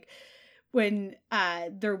just like, when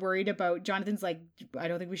they're worried about, Jonathan's like, I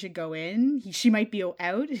don't think we should go in. She might be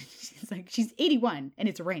out. She's like, she's 81 and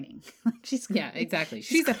it's raining. Exactly.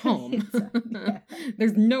 She's at home.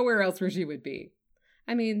 There's nowhere else where she would be.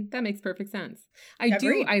 I mean, that makes perfect sense.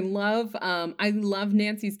 I love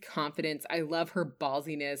Nancy's confidence. I love her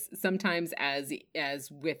ballsiness. Sometimes as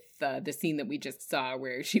with the scene that we just saw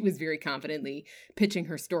where she was very confidently pitching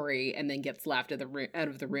her story and then gets laughed out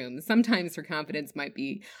of the room. Sometimes her confidence might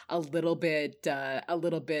be a little bit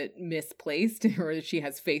misplaced, or she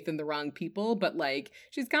has faith in the wrong people, but like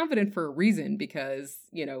she's confident for a reason, because,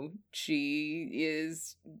 you know, she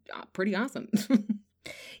is pretty awesome.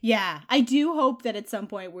 Yeah, I do hope that at some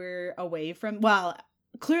point we're away from, well,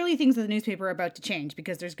 clearly things in the newspaper are about to change,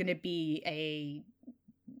 because there's going to be a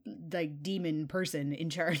like demon person in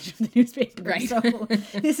charge of the newspaper. Right. So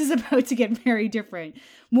this is about to get very different,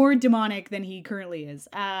 more demonic than he currently is.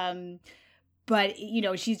 But, you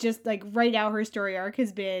know, she's just like, right now her story arc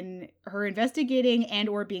has been her investigating and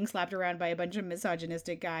or being slapped around by a bunch of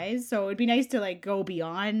misogynistic guys. So it'd be nice to like go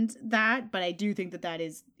beyond that. But I do think that that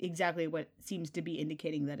is exactly what seems to be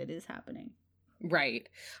indicating that it is happening. Right.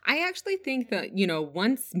 I actually think that, you know,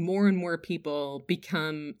 once more and more people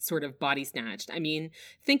become sort of body snatched, I mean,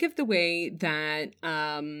 think of the way that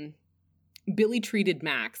Billy treated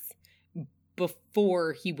Max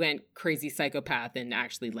before he went crazy psychopath and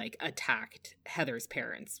actually like attacked Heather's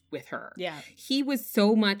parents with her. Yeah. He was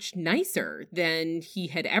so much nicer than he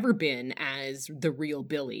had ever been as the real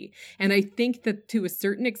Billy. And I think that to a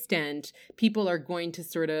certain extent, people are going to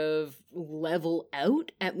sort of level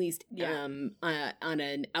out, at least on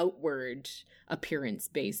an outward appearance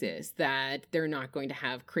basis, that they're not going to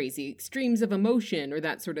have crazy extremes of emotion or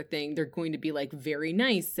that sort of thing. They're going to be like very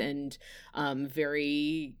nice and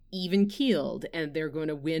very even keeled, and they're going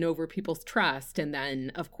to win over people's trust. And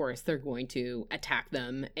then of course they're going to attack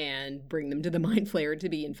them and bring them to the Mind Flayer to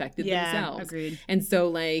be infected themselves. Agreed. And so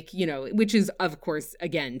like, you know, which is of course,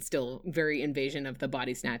 again, still very Invasion of the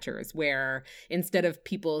Body Snatchers, where instead of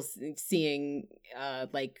people seeing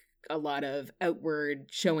like a lot of outward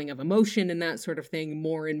showing of emotion and that sort of thing,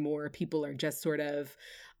 more and more people are just sort of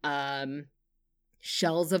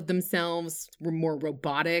shells of themselves, more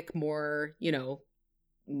robotic, more, you know,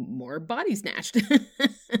 more body snatched.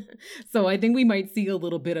 So I think we might see a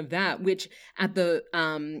little bit of that, which at the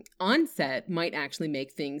onset might actually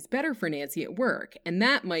make things better for Nancy at work. And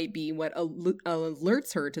that might be what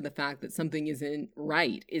alerts her to the fact that something isn't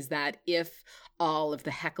right, is that if all of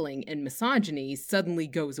the heckling and misogyny suddenly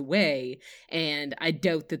goes away, and I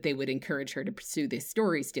doubt that they would encourage her to pursue this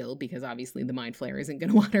story still, because obviously the Mind Flayer isn't going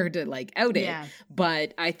to want her to like out it. Yeah.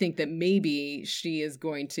 But I think that maybe she is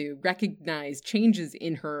going to recognize changes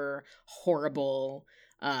in her horrible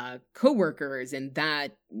co-workers, and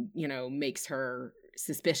that, you know, makes her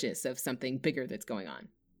suspicious of something bigger that's going on.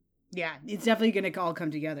 Yeah, it's definitely going to all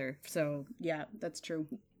come together. So yeah, that's true.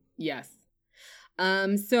 Yes.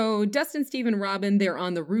 So Dustin, Steve, and Robin, they're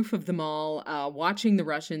on the roof of the mall, watching the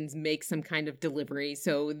Russians make some kind of delivery.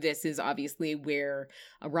 So this is obviously where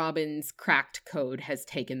Robin's cracked code has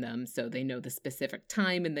taken them. So they know the specific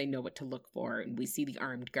time and they know what to look for. And we see the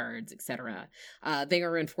armed guards, etc. They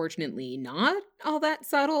are unfortunately not all that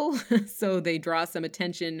subtle. So they draw some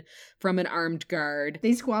attention from an armed guard.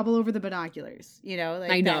 They squabble over the binoculars, you know?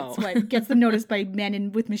 Like, I know. That's what gets them noticed by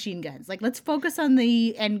men with machine guns. Like, let's focus on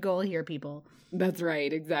the end goal here, people. That's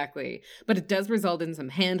right, exactly. But it does result in some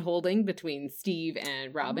hand-holding between Steve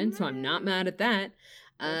and Robin, so I'm not mad at that.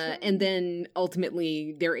 And then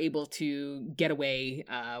ultimately they're able to get away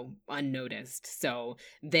unnoticed. So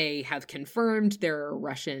they have confirmed their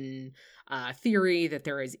Russian theory that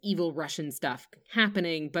there is evil Russian stuff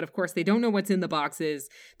happening. But of course, they don't know what's in the boxes.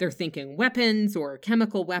 They're thinking weapons or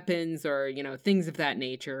chemical weapons or, you know, things of that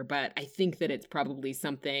nature. But I think that it's probably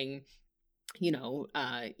something, you know,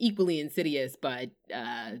 equally insidious, but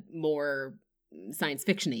more science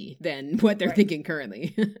fiction-y than what they're thinking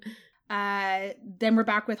currently. Then we're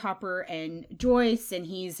back with Hopper and Joyce, and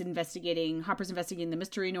Hopper's investigating the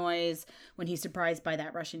mystery noise when he's surprised by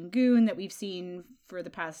that Russian goon that we've seen for the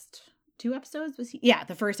past 2 episodes.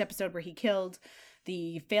 The first episode where he killed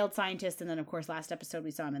the failed scientist, and then of course last episode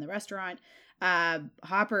we saw him in the restaurant.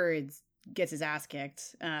 Hopper gets his ass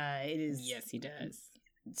kicked. Yes, he does.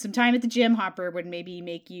 Some time at the gym, Hopper, would maybe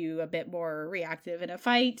make you a bit more reactive in a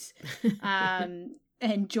fight.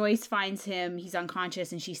 And Joyce finds him. He's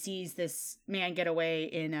unconscious, and she sees this man get away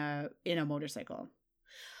in a motorcycle.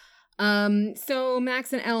 So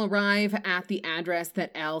Max and Elle arrive at the address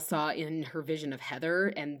that Elle saw in her vision of Heather,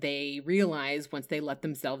 and they realize once they let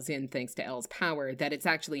themselves in, thanks to Elle's power, that it's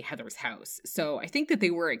actually Heather's house. So I think that they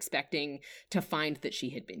were expecting to find that she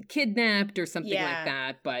had been kidnapped or something like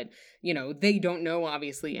that, but, you know, they don't know,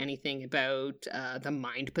 obviously, anything about the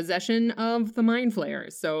mind possession of the Mind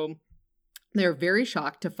Flayer. So they're very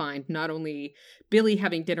shocked to find not only Billy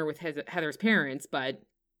having dinner with Heather's parents, but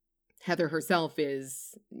Heather herself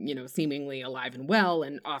is, you know, seemingly alive and well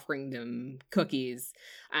and offering them cookies.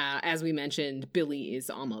 As we mentioned, Billy is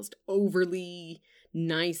almost overly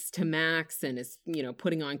nice to Max and is, you know,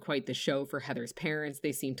 putting on quite the show for Heather's parents.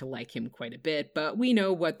 They seem to like him quite a bit, but we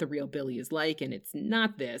know what the real Billy is like, and it's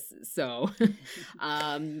not this. So,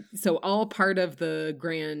 so all part of the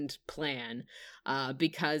grand plan,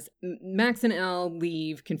 because Max and Elle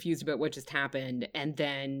leave confused about what just happened, and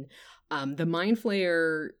then the Mind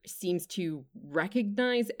Flayer seems to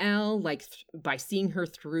recognize Elle, like by seeing her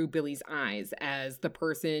through Billy's eyes as the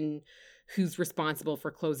person who's responsible for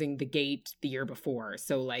closing the gate the year before.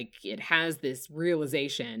 So like it has this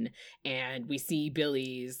realization, and we see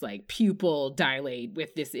Billy's like pupil dilate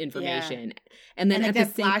with this information. And then at the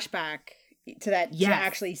flashback to that, to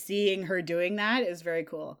actually seeing her doing that is very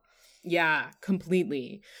cool. Yeah,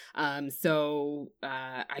 completely. So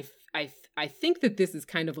I think that this is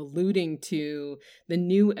kind of alluding to the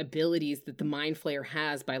new abilities that the Mind Flayer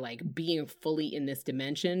has by like being fully in this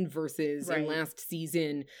dimension versus in last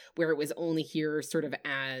season where it was only here sort of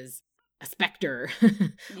as a specter or,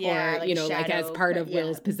 like, you know, like as part of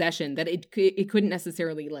Will's possession, that it couldn't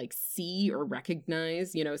necessarily like see or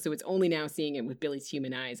recognize, you know, so it's only now seeing it with Billy's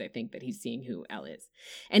human eyes, I think, that he's seeing who Elle is.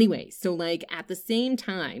 Anyway, so like at the same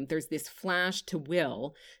time, there's this flash to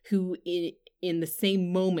Will who in the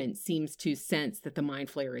same moment seems to sense that the Mind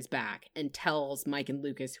Flayer is back and tells Mike and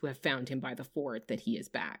Lucas, who have found him by the fort, that he is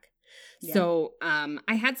back. Yeah. So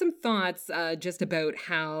I had some thoughts just about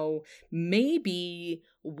how maybe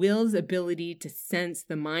Will's ability to sense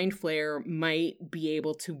the Mind Flayer might be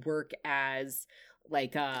able to work as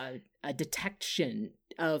like a detection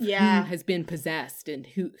of who has been possessed and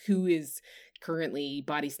who is currently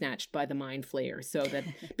body snatched by the Mind Flayer. So that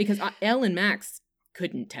because Elle and Max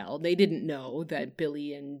couldn't tell, they didn't know that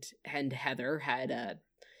Billy and Heather had a,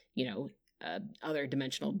 you know, other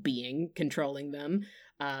dimensional being controlling them.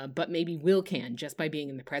 but maybe Will can just by being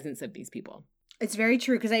in the presence of these people. It's very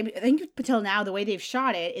true, because I think until now, the way they've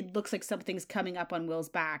shot it, it looks like something's coming up on Will's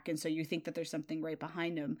back, and so you think that there's something right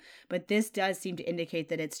behind him. But this does seem to indicate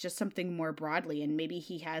that it's just something more broadly, and maybe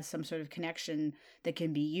he has some sort of connection that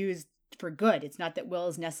can be used for good. It's not that Will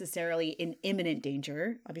is necessarily in imminent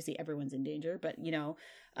danger. Obviously, everyone's in danger, but,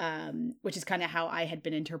 which is kind of how I had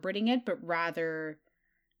been interpreting it, but rather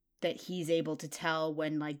that he's able to tell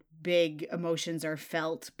when, like, big emotions are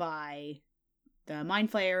felt by the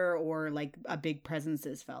Mind Flayer, or like a big presence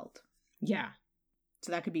is felt. Yeah.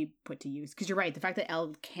 So that could be put to use. Because you're right, the fact that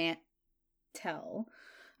Elle can't tell,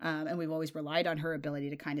 and we've always relied on her ability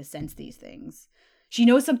to kind of sense these things. She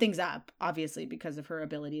knows something's up, obviously, because of her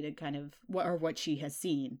ability to kind of, or what she has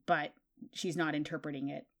seen, but she's not interpreting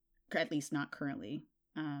it, at least not currently,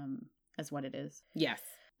 as what it is. Yes.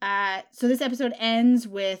 So this episode ends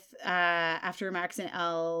with, after Max and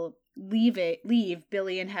Elle leave,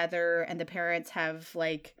 Billy and Heather and the parents have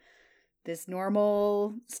like this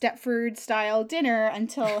normal Stepford style dinner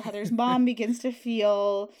until Heather's mom begins to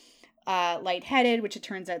feel lightheaded, which it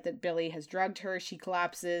turns out that Billy has drugged her. She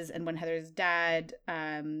collapses, and when Heather's dad,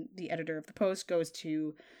 the editor of the Post, goes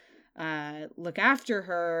to look after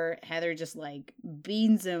her, Heather just like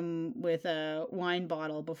beans him with a wine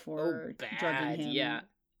bottle before drugging him.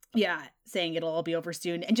 Yeah, saying it'll all be over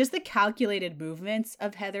soon. And just the calculated movements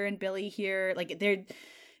of Heather and Billy here, like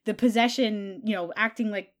the possession,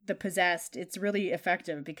 acting like the possessed, it's really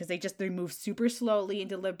effective because they move super slowly and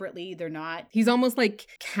deliberately. They're not. He's almost like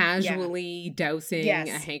casually dousing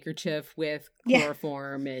a handkerchief with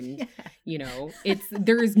chloroform and,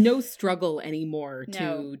 there is no struggle anymore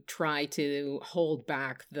to try to hold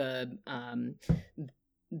back the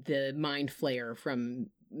Mind Flayer from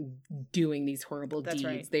doing these horrible deeds.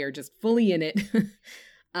 Right. They are just fully in it.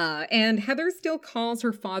 And Heather still calls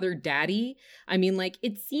her father daddy. I mean, like,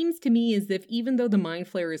 it seems to me as if even though the Mind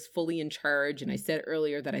Flayer is fully in charge, and I said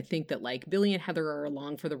earlier that I think that like Billy and Heather are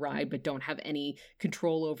along for the ride but don't have any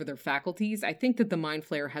control over their faculties, I think that the Mind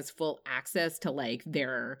Flayer has full access to like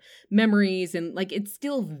their memories, and like it's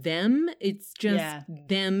still them. It's just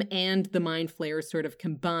them and the Mind Flayer sort of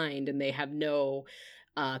combined, and they have no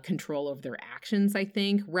control over their actions, I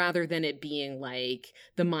think, rather than it being like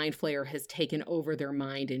the Mind Flayer has taken over their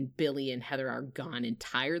mind and Billy and Heather are gone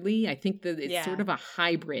entirely. I think that it's sort of a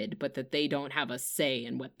hybrid, but that they don't have a say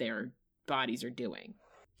in what their bodies are doing.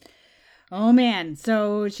 Oh man.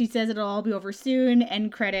 So she says it'll all be over soon,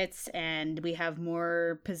 end credits, and we have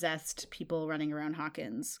more possessed people running around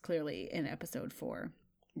Hawkins, clearly, in episode 4.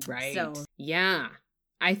 Right. So yeah.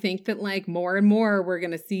 I think that like more and more we're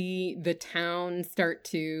going to see the town start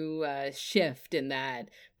to shift, and that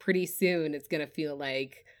pretty soon it's going to feel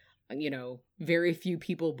like, very few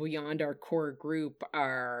people beyond our core group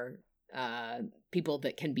are people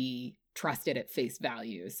that can be trusted at face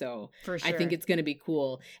value. So for sure. I think it's going to be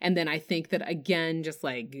cool. And then I think that, again, just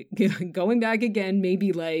like going back again,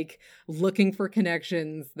 maybe like looking for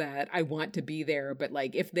connections that I want to be there. But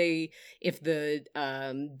like if the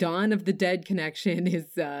Dawn of the Dead connection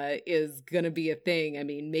is going to be a thing, I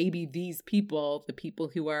mean, maybe these people, the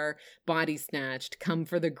people who are body snatched, come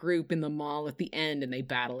for the group in the mall at the end and they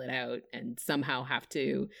battle it out and somehow have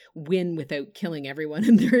to win without killing everyone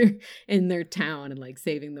in their town and like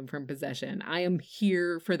saving them from possession. I am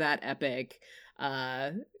here for that epic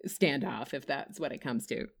standoff, if that's what it comes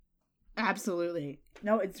to. Absolutely.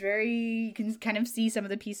 No, it's you can kind of see some of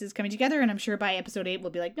the pieces coming together, and I'm sure by episode 8 we'll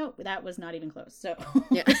be like, no, that was not even close. So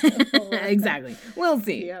yeah, exactly. We'll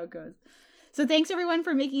see how it goes. So thanks everyone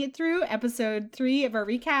for making it through episode 3 of our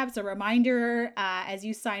recaps. A reminder, as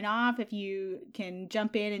you sign off, if you can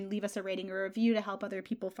jump in and leave us a rating or review to help other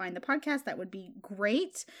people find the podcast, that would be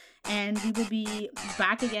great. And we will be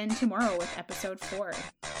back again tomorrow with episode 4.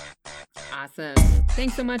 Awesome.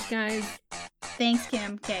 Thanks so much, guys. Thanks,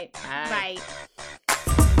 Kim. Okay. Bye.